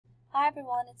Hi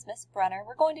everyone, it's Miss Brenner.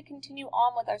 We're going to continue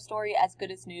on with our story As Good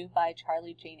as New by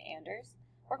Charlie Jane Anders.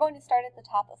 We're going to start at the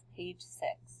top of page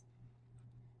 6.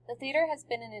 The theater has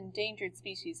been an endangered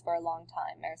species for a long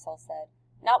time, Marisol said,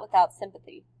 not without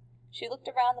sympathy. She looked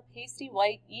around the pasty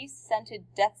white, yeast-scented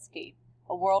deathscape,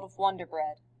 a world of wonder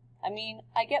bread. I mean,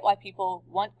 I get why people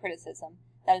want criticism,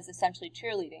 that is essentially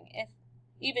cheerleading,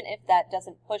 even if that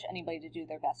doesn't push anybody to do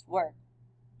their best work.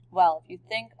 Well, if you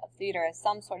think of theater as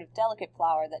some sort of delicate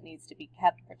flower that needs to be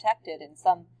kept protected in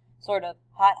some sort of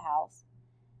hothouse.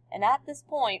 And at this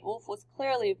point, Woolf was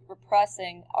clearly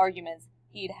repressing arguments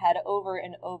he'd had over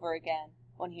and over again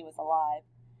when he was alive.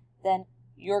 Then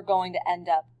you're going to end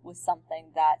up with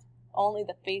something that only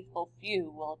the faithful few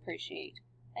will appreciate,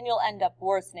 and you'll end up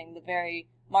worsening the very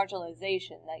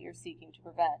marginalization that you're seeking to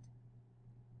prevent.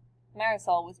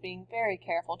 Marisol was being very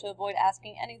careful to avoid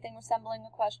asking anything resembling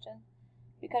a question,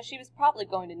 because she was probably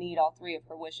going to need all three of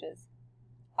her wishes.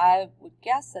 I would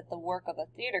guess that the work of a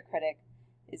theater critic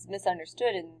is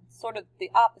misunderstood in sort of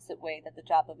the opposite way that the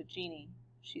job of a genie,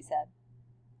 she said.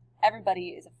 Everybody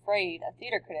is afraid a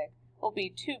theater critic will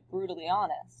be too brutally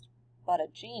honest, but a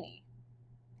genie.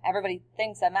 Everybody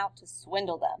thinks I'm out to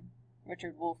swindle them.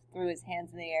 Richard Woolf threw his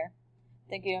hands in the air,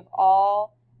 thinking of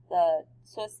all the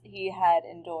soot he had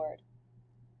endured,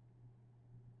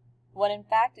 when in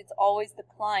fact it's always the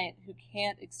client who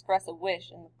can't express a wish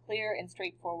in clear and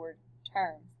straightforward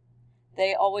terms.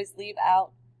 They always leave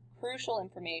out crucial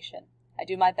information. I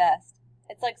do my best.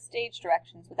 It's like stage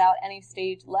directions without any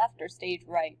stage left or stage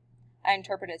right. I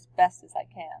interpret as best as I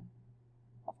can.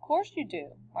 Of course you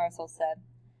do, Marisol said.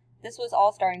 This was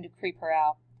all starting to creep her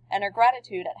out, and her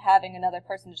gratitude at having another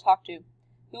person to talk to,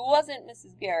 who wasn't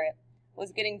Mrs. Garrett,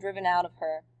 was getting driven out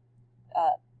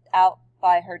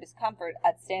by her discomfort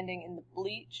at standing in the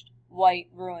bleached white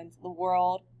ruins of the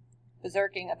world,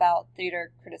 berserking about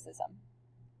theater criticism.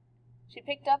 She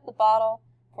picked up the bottle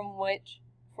from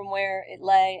where it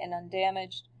lay and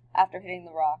undamaged after hitting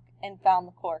the rock, and found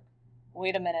the cork.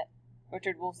 Wait a minute,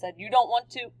 Richard Woolf said. You don't want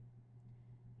to...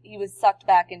 He was sucked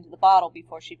back into the bottle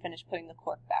before she finished putting the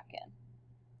cork back in.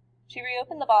 She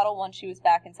reopened the bottle once she was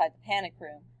back inside the panic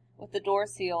room, with the door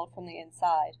sealed from the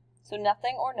inside, so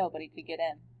nothing or nobody could get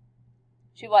in.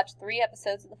 She watched 3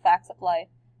 episodes of The Facts of Life,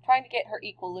 trying to get her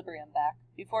equilibrium back,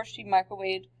 before she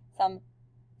microwaved some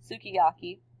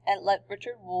sukiyaki and let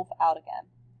Richard Woolf out again.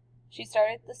 She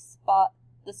started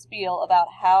the spiel about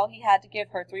how he had to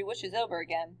give her 3 wishes over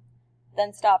again,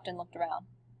 then stopped and looked around.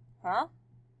 Huh?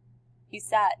 He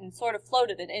sat and sort of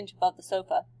floated an inch above the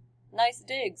sofa. Nice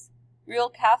digs. Real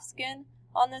calfskin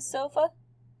on this sofa?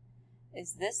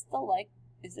 Is this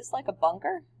like a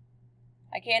bunker?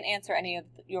 I can't answer any of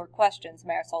your questions,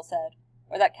 Marisol said,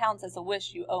 or that counts as a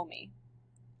wish you owe me.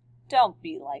 Don't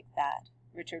be like that.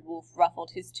 Richard Woolf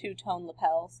ruffled his 2-tone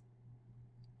lapels.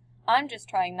 I'm just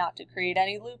trying not to create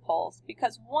any loopholes,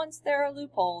 because once there are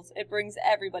loopholes, it brings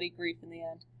everybody grief in the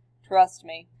end. Trust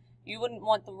me, you wouldn't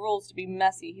want the rules to be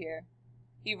messy here.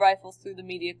 He rifles through the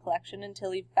media collection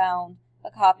until he found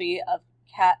a copy of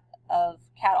Cat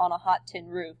on a Hot Tin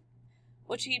Roof,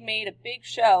 which he made a big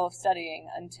show of studying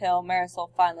until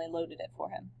Marisol finally loaded it for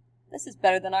him. This is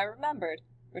better than I remembered,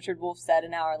 Richard Woolf said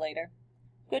an hour later.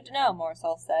 Good to know,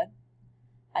 Marisol said.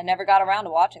 I never got around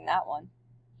to watching that one.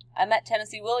 I met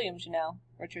Tennessee Williams, you know,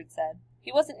 Richard said.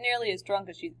 He wasn't nearly as drunk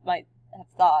as you might have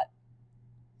thought.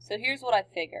 So here's what I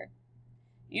figure.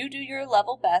 You do your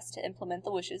level best to implement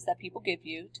the wishes that people give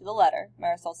you, to the letter,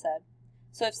 Marisol said.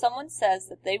 So if someone says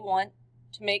that they want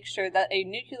to make sure that a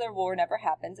nuclear war never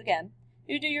happens again,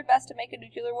 you do your best to make a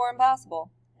nuclear war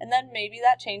impossible, and then maybe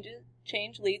that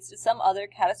change leads to some other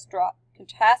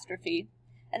catastrophe,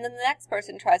 and then the next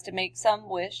person tries to make some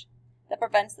wish that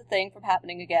prevents the thing from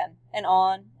happening again, and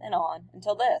on,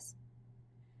 until this.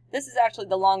 This is actually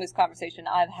the longest conversation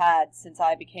I've had since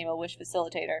I became a wish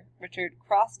facilitator. Richard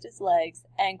crossed his legs,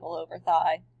 ankle over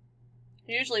thigh.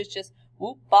 Usually it's just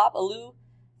whoop, bop, aloo,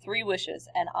 3 wishes,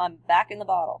 and I'm back in the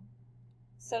bottle.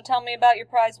 So tell me about your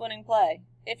prize-winning play,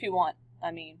 if you want.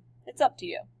 It's up to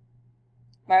you.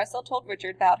 Marisol told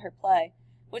Richard about her play,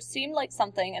 which seemed like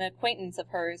something an acquaintance of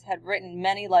hers had written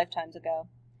many lifetimes ago.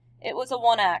 It was a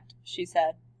 1-act, she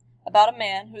said, about a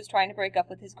man who is trying to break up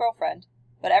with his girlfriend,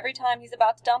 but every time he's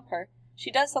about to dump her,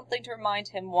 she does something to remind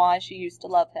him why she used to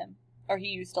love him, or he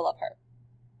used to love her.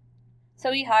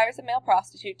 So he hires a male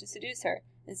prostitute to seduce her,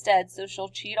 instead, so she'll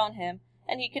cheat on him,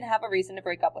 and he can have a reason to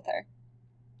break up with her.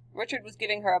 Richard was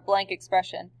giving her a blank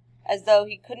expression, as though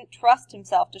he couldn't trust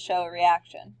himself to show a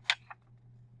reaction.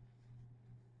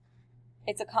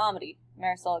 It's a comedy,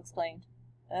 Marisol explained.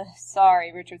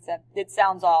 Sorry, Richard said. It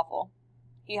sounds awful.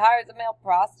 He hires a male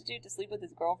prostitute to sleep with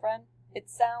his girlfriend? It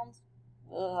sounds...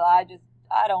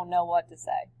 I don't know what to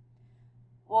say.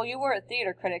 Well, you were a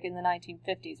theater critic in the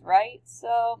 1950s, right?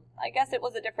 So, I guess it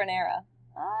was a different era.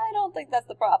 I don't think that's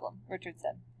the problem, Richard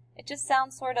said. It just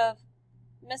sounds sort of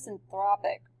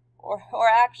misanthropic, or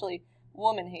actually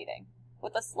woman-hating,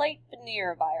 with a slight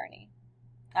veneer of irony.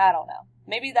 I don't know.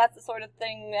 Maybe that's the sort of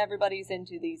thing everybody's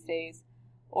into these days,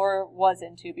 or was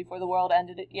into before the world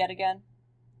ended it yet again.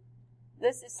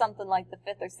 This is something like the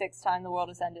 5th or 6th time the world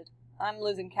has ended. I'm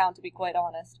losing count, to be quite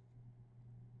honest.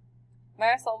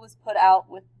 Marisol was put out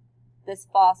with this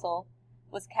fossil,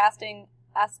 was casting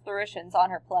aspirations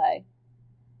on her play.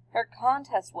 Her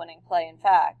contest-winning play, in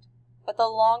fact. But the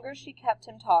longer she kept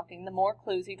him talking, the more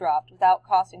clues he dropped without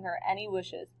costing her any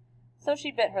wishes, so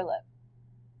she bit her lip.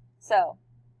 So,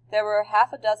 there were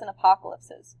 6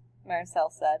 apocalypses,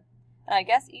 Marisol said, and I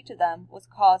guess each of them was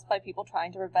caused by people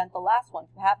trying to prevent the last one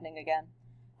from happening again,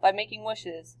 by making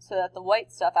wishes so that the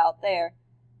white stuff out there,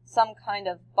 some kind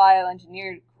of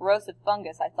bioengineered corrosive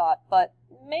fungus, I thought, but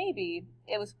maybe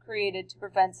it was created to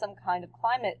prevent some kind of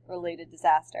climate-related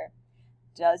disaster.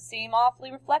 Does seem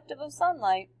awfully reflective of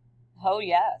sunlight. Oh,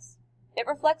 yes. It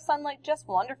reflects sunlight just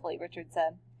wonderfully, Richard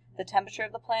said. The temperature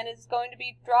of the planet is going to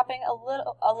be dropping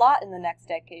a lot in the next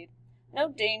decade.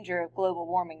 No danger of global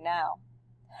warming now.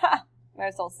 Ha!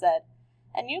 Marisol said.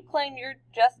 And you claim you're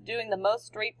just doing the most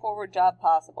straightforward job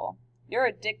possible. You're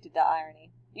addicted to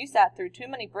irony. You sat through too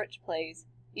many Bridge plays,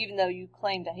 even though you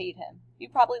claim to hate him. You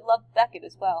probably loved Beckett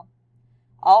as well.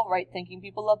 All right-thinking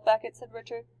people love Beckett, said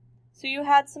Richard. So you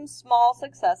had some small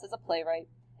success as a playwright,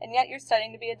 and yet you're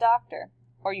studying to be a doctor.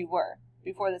 Or you were,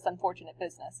 before this unfortunate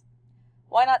business.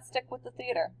 Why not stick with the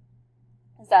theater?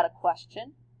 Is that a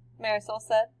question? Marisol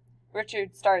said.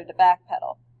 Richard started to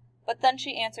backpedal, but then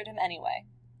she answered him anyway.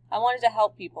 I wanted to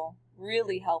help people,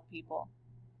 really help people.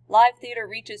 Live theater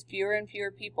reaches fewer and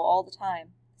fewer people all the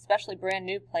time, especially brand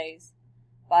new plays,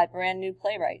 by brand new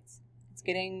playwrights. It's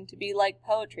getting to be like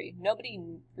poetry. Nobody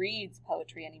reads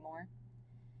poetry anymore.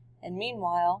 And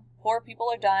meanwhile, poor people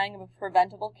are dying of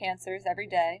preventable cancers every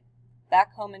day,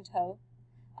 back home in tow.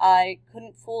 I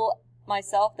couldn't fool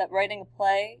myself that writing a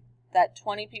play that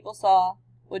 20 people saw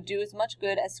would do as much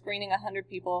good as screening 100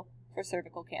 people for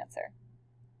cervical cancer.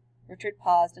 Richard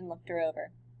paused and looked her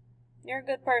over. You're a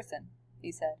good person,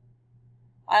 he said.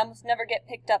 I almost never get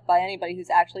picked up by anybody who's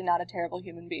actually not a terrible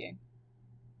human being.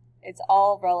 It's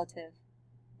all relative.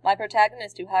 My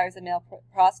protagonist who hires a male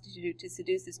prostitute to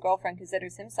seduce his girlfriend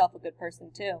considers himself a good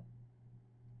person, too.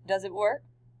 Does it work?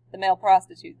 The male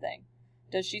prostitute thing.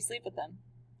 Does she sleep with him?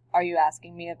 Are you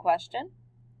asking me a question?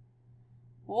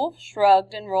 Wolfe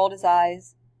shrugged and rolled his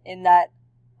eyes in that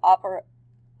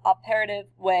operative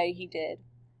way he did,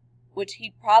 which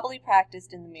he'd probably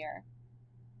practiced in the mirror.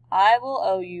 I will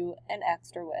owe you an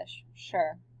extra wish.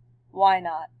 Sure. Why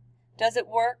not? Does it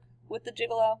work with the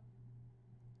gigolo?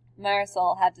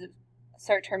 Marisol had to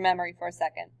search her memory for a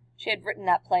second. She had written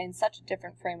that play in such a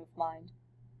different frame of mind.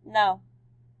 No.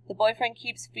 The boyfriend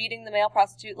keeps feeding the male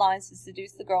prostitute lines to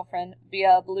seduce the girlfriend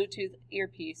via a Bluetooth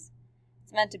earpiece.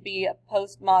 It's meant to be a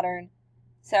postmodern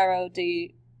Sarah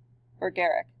de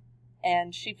Bergerac,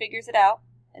 and she figures it out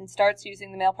and starts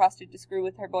using the male prostitute to screw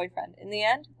with her boyfriend. In the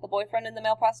end, the boyfriend and the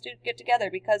male prostitute get together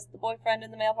because the boyfriend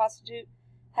and the male prostitute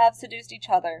have seduced each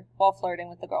other while flirting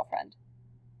with the girlfriend.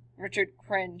 Richard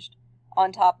cringed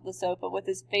on top of the sofa with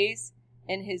his face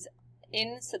in his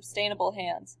insubstantial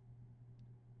hands.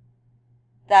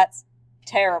 That's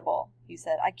terrible, he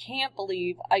said. I can't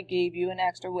believe I gave you an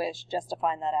extra wish just to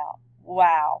find that out.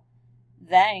 Wow.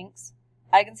 Thanks.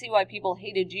 I can see why people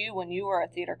hated you when you were a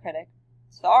theater critic.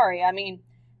 Sorry, I mean,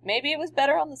 maybe it was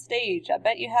better on the stage. I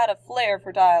bet you had a flair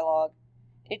for dialogue.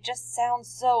 It just sounds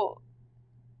so...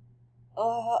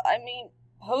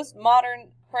 postmodern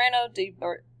Crano de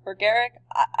Bergerac.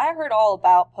 I heard all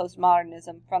about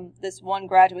postmodernism from this one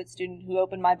graduate student who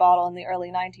opened my bottle in the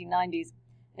early 1990s,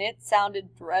 and it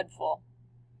sounded dreadful.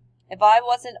 If I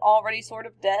wasn't already sort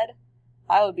of dead,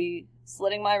 I would be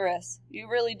slitting my wrists. You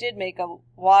really did make a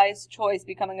wise choice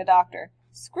becoming a doctor.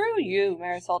 Screw you,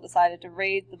 Marisol decided to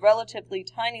raid the relatively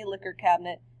tiny liquor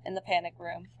cabinet in the panic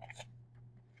room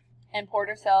and poured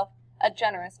herself a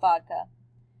generous vodka.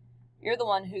 You're the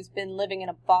one who's been living in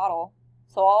a bottle,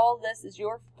 so all this is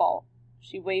your fault.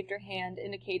 She waved her hand,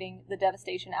 indicating the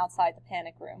devastation outside the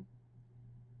panic room.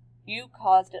 You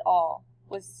caused it all,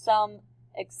 with some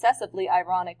excessively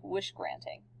ironic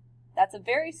wish-granting. That's a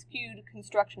very skewed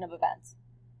construction of events.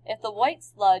 If the white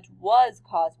sludge was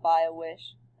caused by a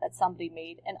wish that somebody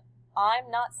made, and I'm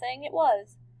not saying it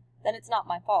was, then it's not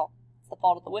my fault. It's the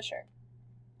fault of the wisher.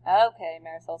 Okay,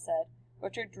 Marisol said.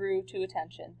 Richard drew to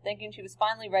attention, thinking she was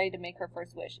finally ready to make her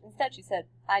first wish. Instead, she said,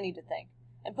 "I need to think,"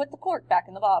 and put the cork back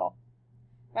in the bottle.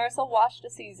 Marisol watched a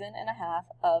season and a half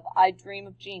of I Dream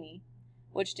of Jeannie,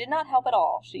 which did not help at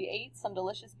all. She ate some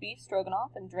delicious beef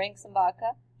stroganoff and drank some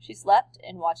vodka. She slept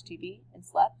and watched TV, and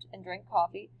slept and drank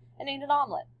coffee, and ate an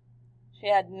omelet. She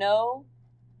had no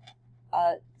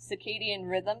circadian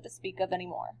rhythm to speak of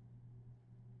anymore.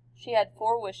 She had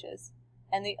 4 wishes,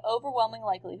 and the overwhelming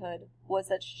likelihood was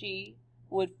that she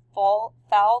would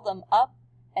foul them up,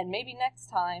 and maybe next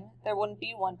time there wouldn't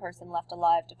be one person left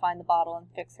alive to find the bottle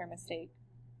and fix her mistake.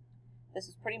 This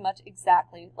was pretty much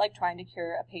exactly like trying to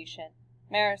cure a patient.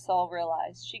 Marisol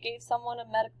realized she gave someone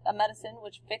a medicine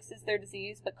which fixes their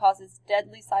disease but causes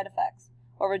deadly side effects,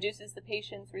 or reduces the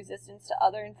patient's resistance to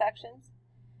other infections.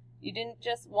 You didn't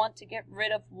just want to get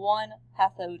rid of one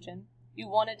pathogen, you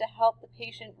wanted to help the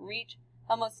patient reach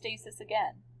homeostasis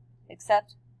again,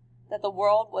 except that the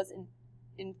world was an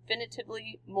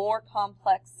infinitively more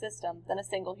complex system than a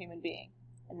single human being.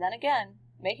 And then again,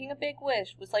 making a big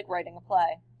wish was like writing a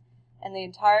play, and the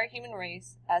entire human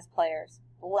race as players.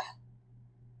 Blech.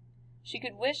 She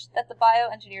could wish that the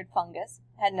bioengineered fungus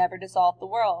had never dissolved the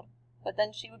world, but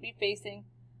then she would be faced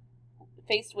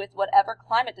with whatever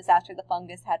climate disaster the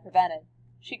fungus had prevented.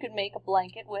 She could make a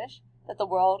blanket wish that the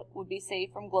world would be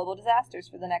safe from global disasters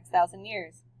for the next 1,000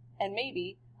 years, and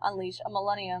maybe unleash a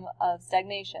millennium of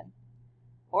stagnation.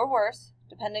 Or worse,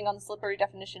 depending on the slippery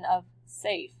definition of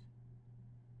safe.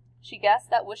 She guessed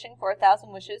that wishing for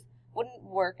 1,000 wishes wouldn't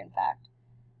work, in fact.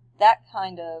 That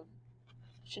kind of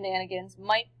shenanigans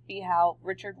might be how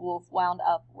Richard Wolff wound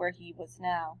up where he was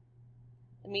now.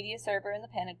 The media server in the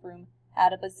panic room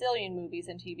had a bazillion movies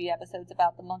and TV episodes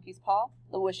about the monkey's paw,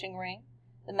 the wishing ring,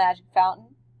 the magic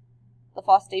fountain, the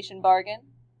Faustation bargain,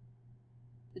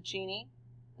 the genie,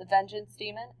 the vengeance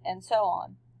demon, and so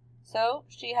on. So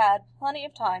she had plenty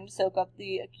of time to soak up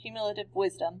the accumulative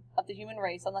wisdom of the human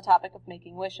race on the topic of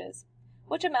making wishes,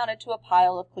 which amounted to a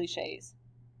pile of cliches.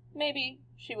 Maybe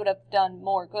she would have done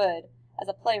more good as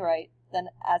a playwright than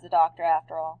as a doctor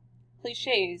after all.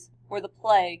 Cliches were the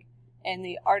plague and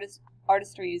the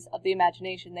artistries of the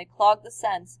imagination. They clogged the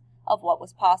sense of what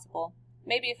was possible.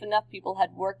 Maybe if enough people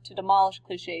had worked to demolish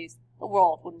cliches, the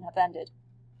world wouldn't have ended.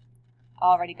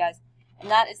 Alrighty, guys. And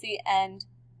that is the end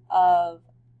of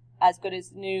As Good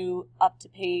as New up to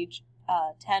page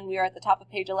 10. We are at the top of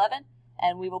page 11,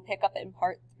 and we will pick up in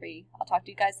part 3. I'll talk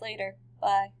to you guys later.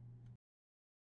 Bye.